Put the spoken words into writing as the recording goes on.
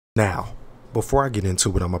Now, before I get into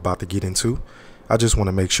what I'm about to get into, I just want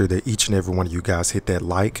to make sure that each and every one of you guys hit that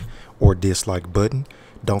like or dislike button.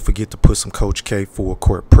 Don't forget to put some Coach K full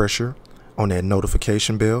court pressure on that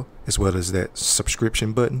notification bell as well as that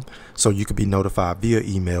subscription button so you can be notified via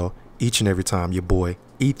email each and every time your boy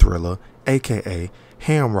E Thriller, aka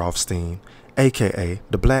Ham Rothstein, aka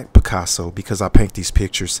the Black Picasso, because I paint these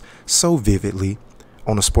pictures so vividly,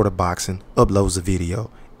 on the sport of boxing, uploads a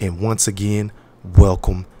video. And once again,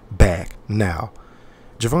 welcome back. Now,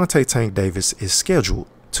 Gervonta Tank Davis is scheduled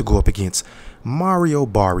to go up against Mario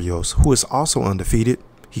Barrios, who is also undefeated.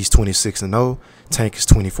 He's 26-0. Tank is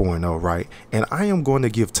 24-0, right? And I am going to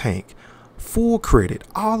give Tank full credit,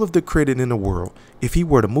 all of the credit in the world, if he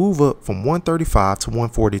were to move up from 135 to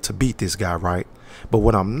 140 to beat this guy, right? But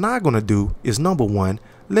what I'm not going to do is, number one,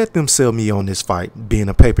 let them sell me on this fight being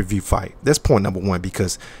a pay-per-view fight. That's point number one,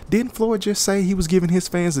 because didn't Floyd just say he was giving his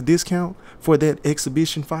fans a discount for that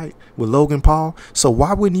exhibition fight with Logan Paul? So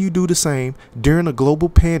why wouldn't you do the same during a global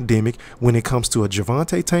pandemic when it comes to a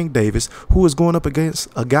Gervonta Tank Davis who is going up against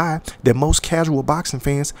a guy that most casual boxing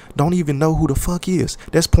fans don't even know who the fuck is?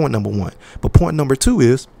 That's point number one. But point number two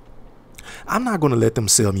is, I'm not going to let them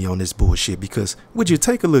sell me on this bullshit, because would you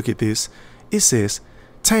take a look at this? It says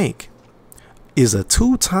Tank is a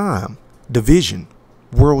two-time division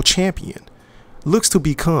world champion, looks to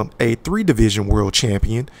become a three-division world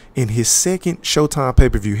champion in his second Showtime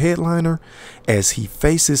pay-per-view headliner as he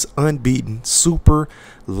faces unbeaten super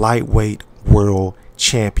lightweight world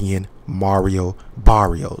champion Mario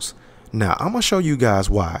Barrios. Now, I'm going to show you guys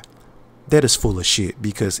why that is full of shit,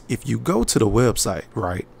 because if you go to the website,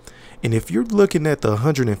 right, and if you're looking at the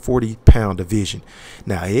 140-pound division,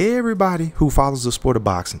 now everybody who follows the sport of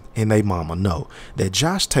boxing and they mama know that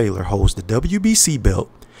Josh Taylor holds the WBC belt,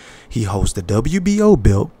 he holds the WBO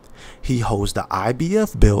belt, he holds the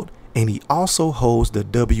IBF belt, and he also holds the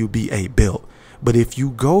WBA belt. But if you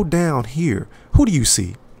go down here, who do you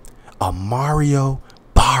see? A Mario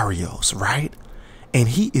Barrios, right? And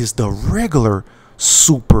he is the regular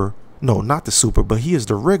super, no, not the super, but he is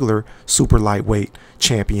the regular super lightweight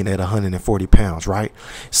champion at 140 pounds, right?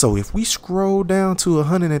 So if we scroll down to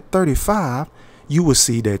 135, you will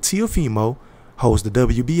see that Teofimo holds the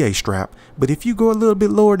WBA strap. But if you go a little bit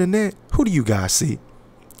lower than that, who do you guys see?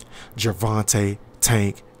 Gervonta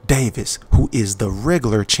Tank Davis, who is the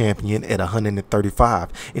regular champion at 135.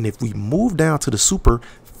 And if we move down to the super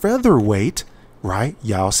featherweight, right,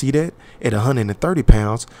 y'all see that at 130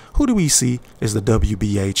 pounds, who do we see as the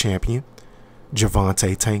WBA champion?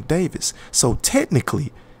 Gervonta Tank Davis. So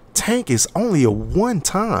technically, Tank is only a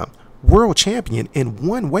one-time world champion in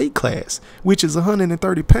one weight class, which is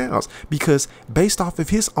 130 pounds, because based off of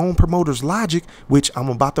his own promoter's logic, which I'm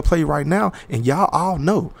about to play right now, and y'all all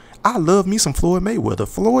know I love me some Floyd Mayweather.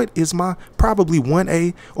 Floyd is my probably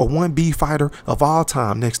 1A or 1B fighter of all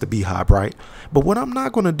time next to B-Hop, right? But what I'm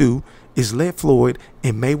not going to do is let Floyd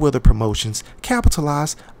and Mayweather Promotions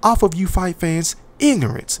capitalize off of you fight fans'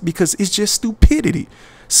 ignorance, because it's just stupidity.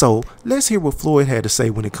 So let's hear what Floyd had to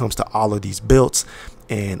say when it comes to all of these belts.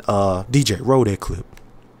 And DJ, roll that clip.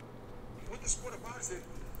 With the sport of boxing,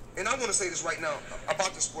 and I want to say this right now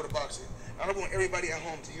about the sport of boxing. I want everybody at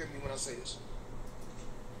home to hear me when I say this.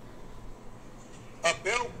 A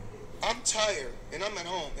belt, I'm tired, and I'm at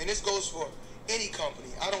home, and this goes for any company.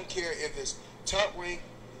 I don't care if it's Top Rank,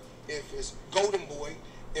 if it's Golden Boy,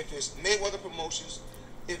 if it's Mayweather Promotions,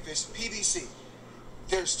 if it's PBC.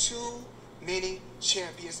 There's too many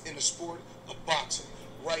champions in the sport of boxing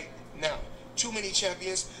right now. Too many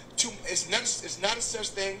champions. It's not a such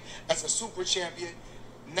thing as a super champion,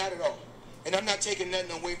 not at all. And I'm not taking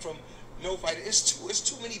nothing away from no fighter. It's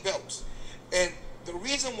too many belts, and the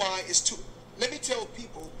reason why is too. Let me tell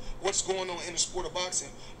people what's going on in the sport of boxing.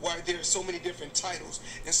 Why there's so many different titles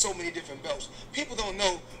and so many different belts. People don't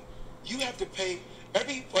know. You have to pay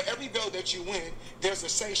for every belt that you win. There's a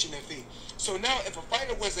sanctioning fee. So now, if a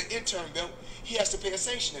fighter wins an intern belt, he has to pay a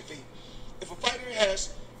sanctioning fee. If a fighter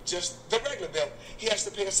has just the regular belt, he has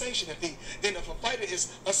to pay a sanctioning fee. Then if a fighter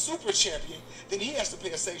is a super champion, then he has to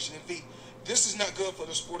pay a sanctioning fee. This is not good for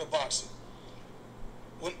the sport of boxing.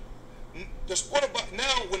 When the sport of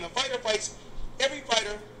now, when a fighter fights, every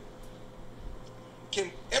fighter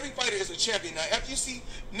is a champion. Now, after you see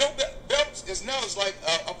no belts, is like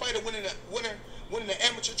a fighter winning the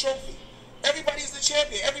amateur trophy. Everybody's the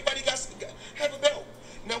champion. Everybody got have a belt.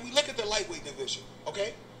 Now we look at the lightweight division,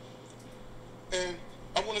 okay? And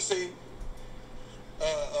I want to say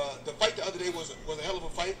the fight the other day was a hell of a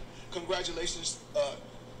fight. Congratulations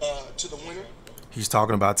to the winner. He's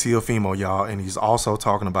talking about Teofimo, y'all, and he's also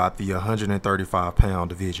talking about the 135-pound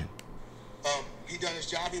division. He done his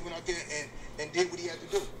job. He went out there and did what he had to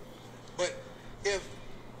do.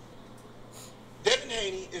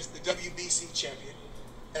 WBC champion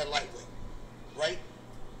at lightweight, right?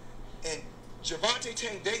 And Gervonta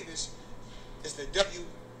Tank Davis is the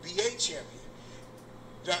WBA champion.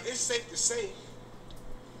 Now, it's safe to say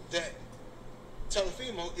that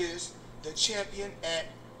Teofimo is the champion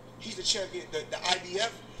he's the champion, the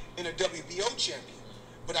IBF and the WBO champion.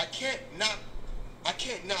 But I can't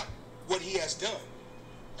knock what he has done,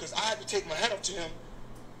 because I have to take my hat up to him,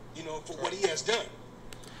 you know, for what he has done.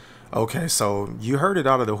 Okay, so you heard it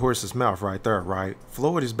out of the horse's mouth right there, right?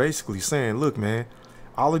 Floyd is basically saying, look, man,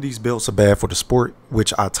 all of these belts are bad for the sport,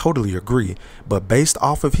 which I totally agree. But based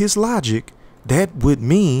off of his logic, that would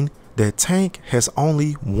mean that Tank has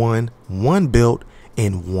only won one belt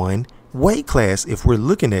in one weight class. If we're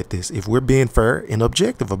looking at this, if we're being fair and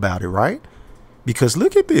objective about it, right? Because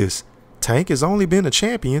look at this. Tank has only been a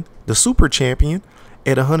champion, the super champion,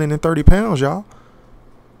 at 130 pounds, y'all.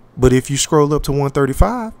 But if you scroll up to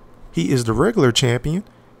 135, he is the regular champion,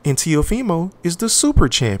 and Teofimo is the super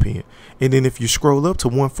champion. And then if you scroll up to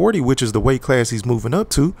 140, which is the weight class he's moving up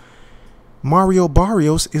to, Mario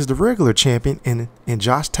Barrios is the regular champion, and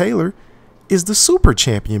Josh Taylor is the super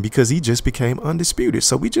champion, because he just became undisputed.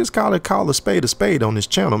 So we just gotta call a spade on this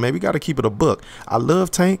channel, man. We gotta keep it a buck. I love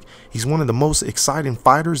Tank. He's one of the most exciting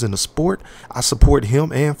fighters in the sport. I support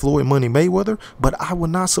him and Floyd Money Mayweather, but I will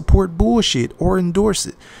not support bullshit or endorse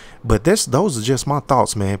it. But those are just my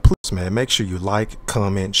thoughts, man. Please, man, make sure you like,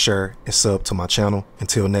 comment, share, and sub to my channel.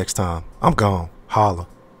 Until next time, I'm gone. Holla.